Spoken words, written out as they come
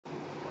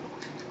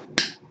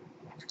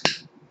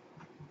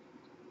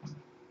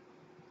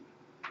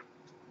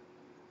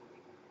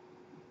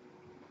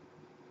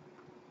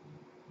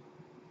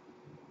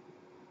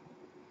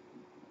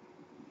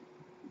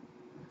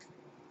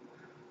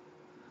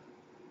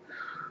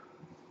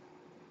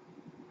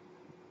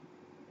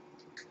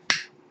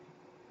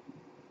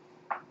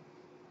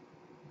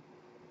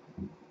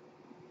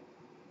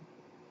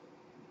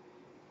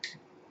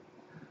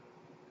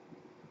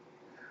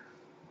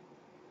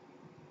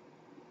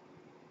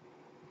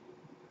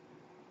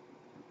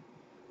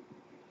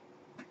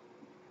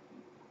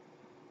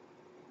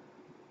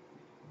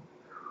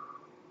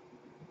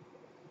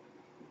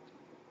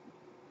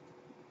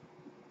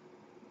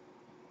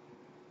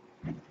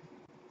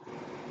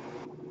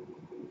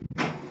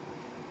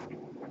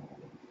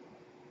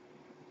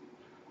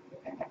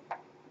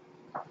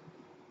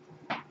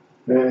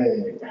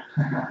Hey.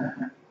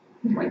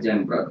 My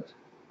giant brother.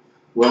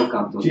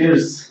 Welcome to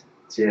Cheers.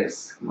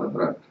 Cheers, my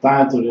brother.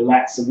 Time to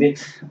relax a bit.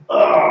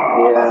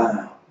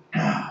 Yeah.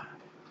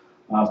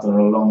 After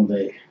a long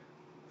day.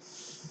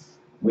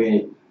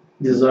 We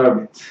deserve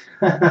it.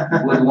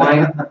 Good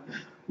wine?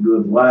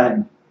 Good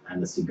wine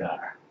and a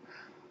cigar.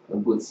 A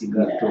good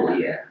cigar too,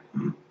 yeah.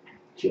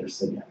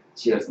 Cheers again.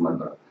 Cheers, my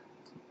brother.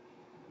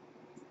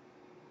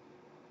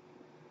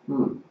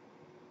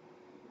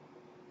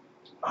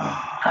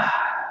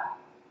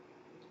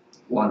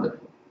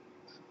 Wonderful.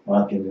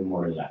 What can be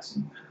more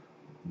relaxing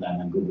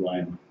than a good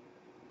wine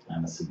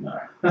and a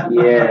cigar?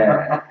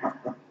 Yeah.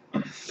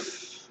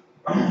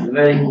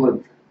 Very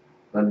good.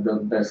 But the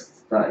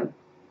best time.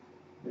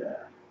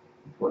 Yeah.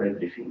 For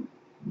everything.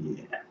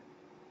 Yeah.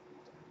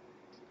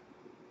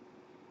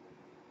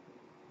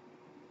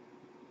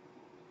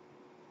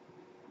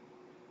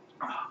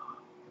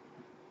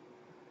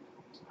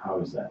 How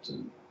is that?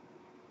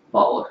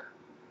 Power.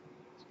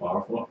 It's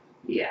powerful?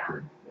 Yeah.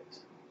 Good.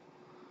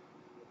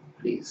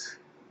 Please.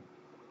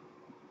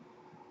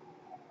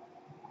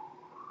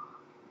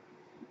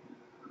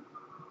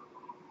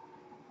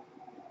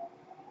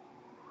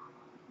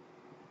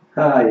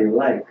 You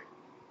like?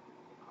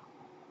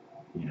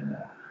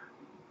 Yeah.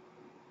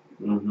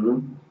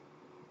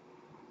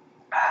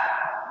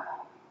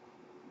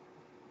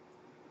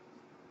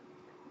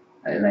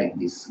 I like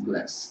this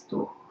glass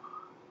too.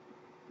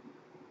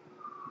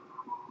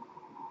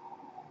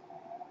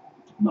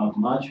 Not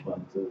much, but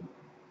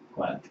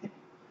quality.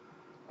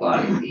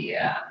 Quality,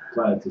 yeah.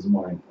 Quality is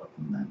more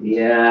important than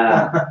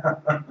Yeah.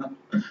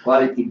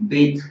 Quality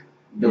beat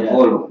the Yeah.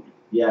 volume.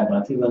 Yeah,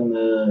 but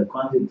even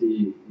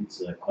quantity,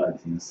 it's a quality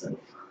in itself.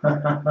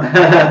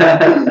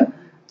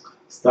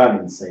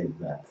 Stalin said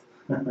that.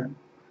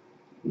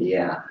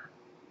 Yeah.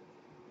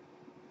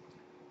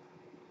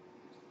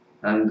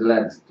 I'm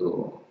glad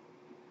to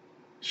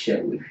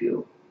share with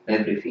you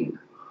everything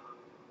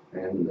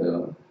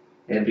and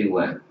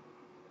everywhere.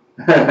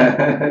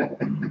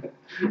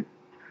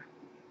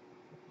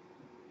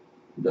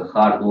 The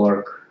hard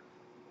work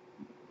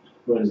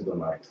Where is the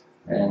light?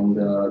 and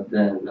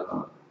then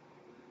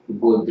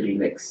good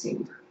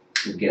relaxing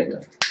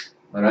together.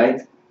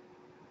 Alright?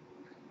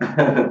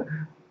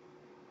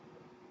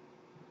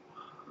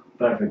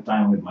 Perfect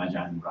time with my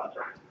giant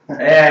brother.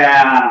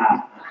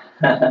 Yeah!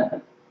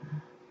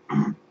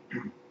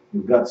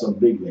 You've got so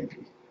big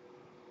lately.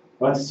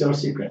 What's your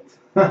secret?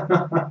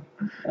 I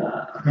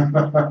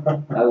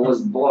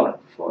was born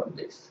for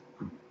this,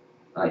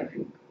 I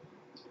think.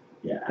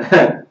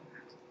 Yeah.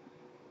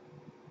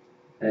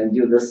 And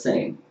you the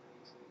same.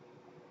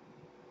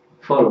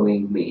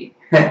 Following me.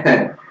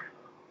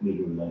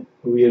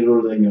 We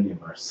rule the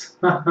universe.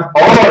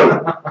 All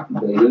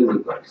the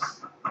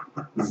universe.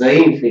 The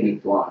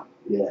infinite one.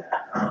 Yeah.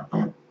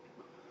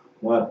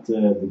 What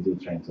did you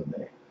train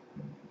today?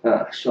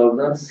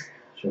 Shoulders,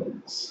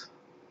 Shoulders.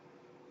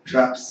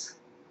 traps,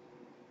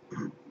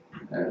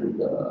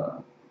 and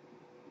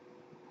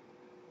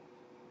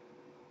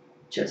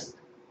chest.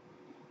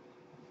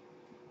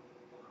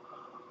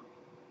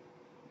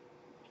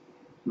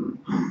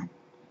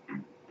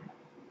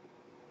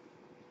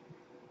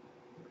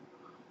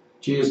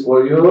 Cheers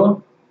for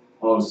you,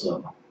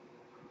 also,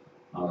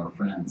 our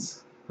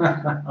friends.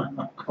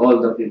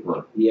 All the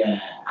people. Yeah.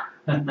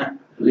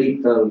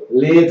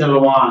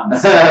 Little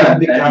ones.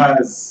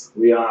 Because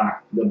we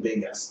are the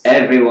biggest.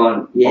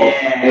 everyone. Yeah.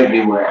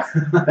 Everywhere.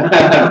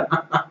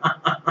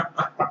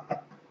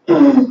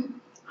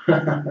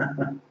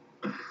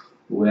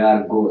 We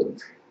are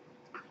good.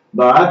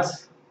 But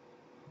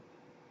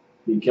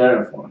be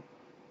careful.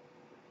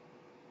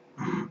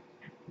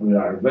 We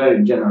are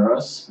very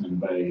generous and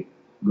very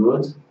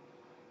good.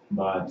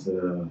 But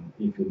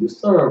if you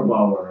disturb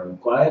our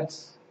quiet,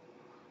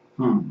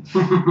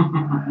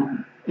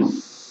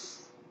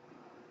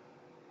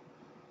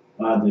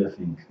 what do you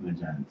think, my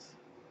giant?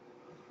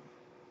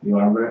 We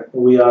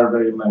are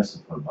very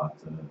merciful, but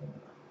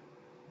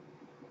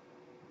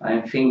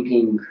I'm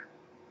thinking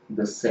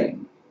the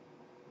same.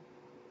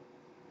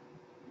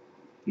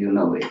 You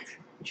know it.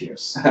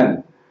 cheers.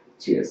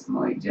 Cheers,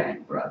 my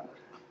giant brother.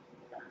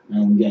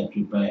 And get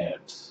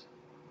prepared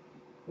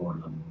for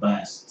the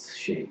best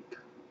shape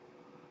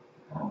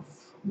of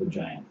the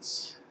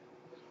Giants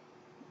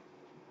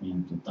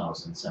in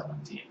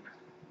 2017.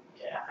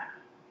 Yeah.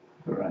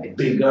 Right.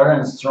 Bigger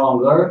and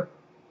stronger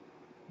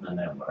than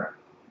ever.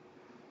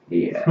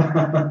 Yeah.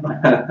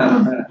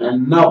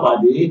 And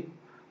nobody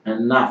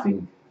and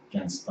nothing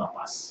can stop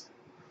us.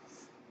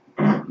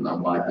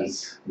 Nobody.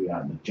 Because we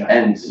are the And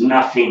Giants.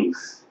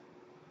 nothings.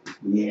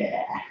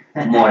 Yeah.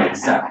 More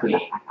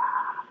exactly.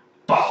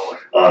 Power.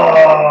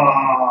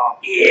 Oh,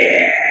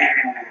 Yeah.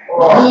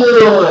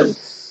 good.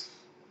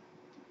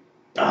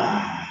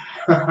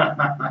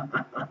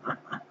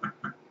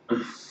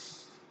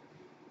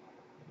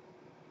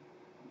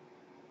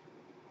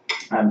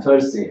 I'm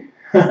thirsty.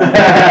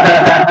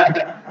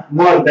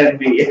 More than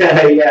me.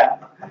 Yeah.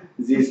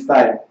 This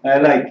time. I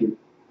like it.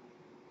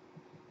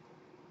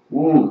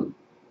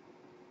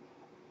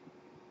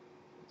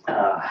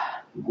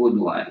 Ah. Good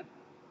one,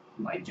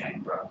 my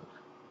giant brother.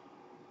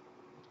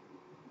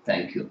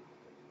 Thank you.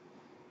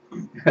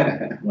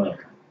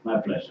 Welcome. My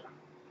pleasure.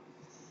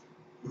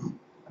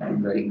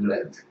 I'm very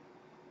glad.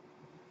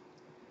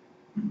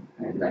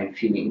 And I'm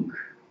feeling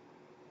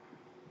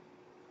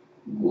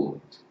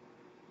good.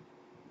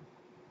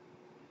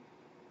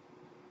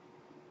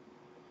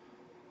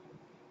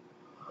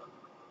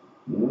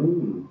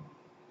 Mm.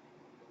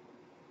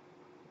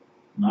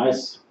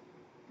 Nice.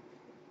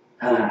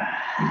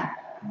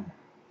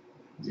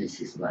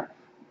 This is life.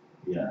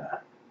 Yeah.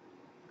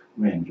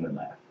 We enjoy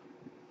life.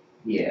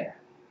 Yeah.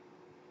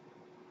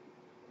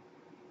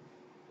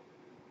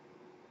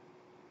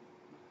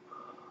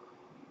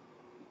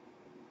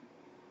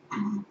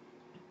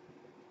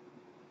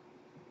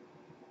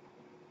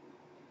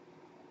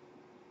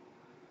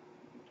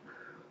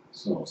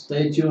 So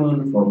stay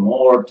tuned for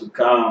more to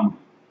come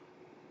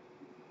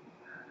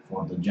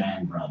for the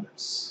Giant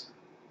Brothers.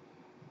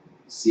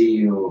 See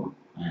you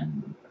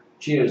and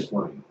cheers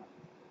for you.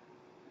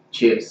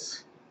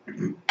 Cheers.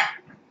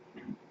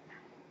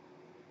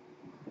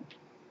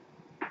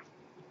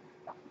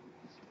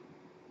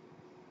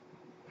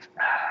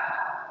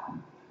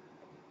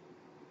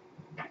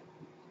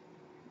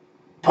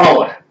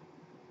 Power.